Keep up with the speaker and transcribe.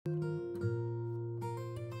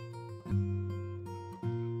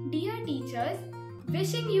teachers,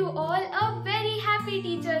 wishing you all a very happy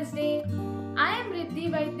Teachers' Day. I am Riddhi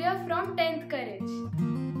Vidya from 10th Courage.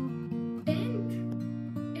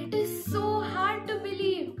 10th? It is so hard to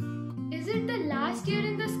believe. Is it the last year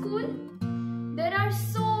in the school? There are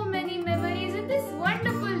so many memories in this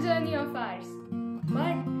wonderful journey of ours.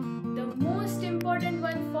 But the most important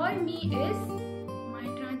one for me is my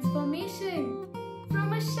transformation.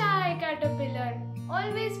 From a shy caterpillar,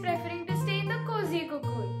 always preferring to stay in the cozy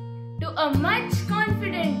cocoon, to a much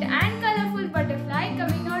confident and colorful butterfly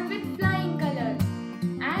coming out with flying colors.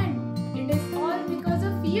 And it is all because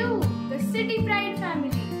of you, the City Pride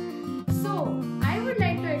family. So, I would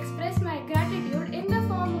like to express my gratitude in the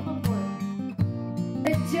form of a poem.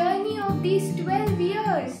 The journey of these 12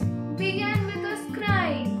 years began with us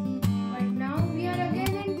crying, but now we are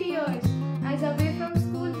again in tears as away from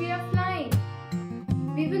school we are flying.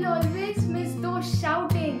 We will always miss those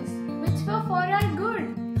shoutings which were for our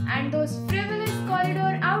good and those frivolous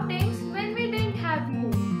corridor outings when we didn't have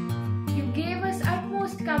mood. You gave us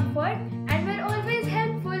utmost comfort and were always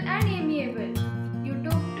helpful and amiable. You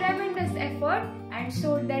took tremendous effort and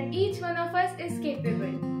showed that each one of us is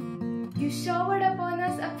capable. You showered upon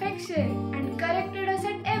us affection and corrected us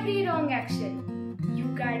at every wrong action. You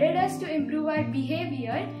guided us to improve our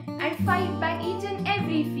behavior and fight back each and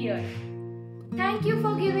every fear. Thank you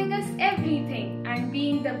for giving us everything and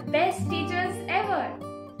being the best teachers ever.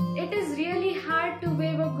 It is really hard to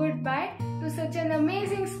wave a goodbye to such an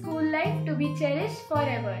amazing school life to be cherished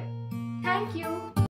forever. Thank you.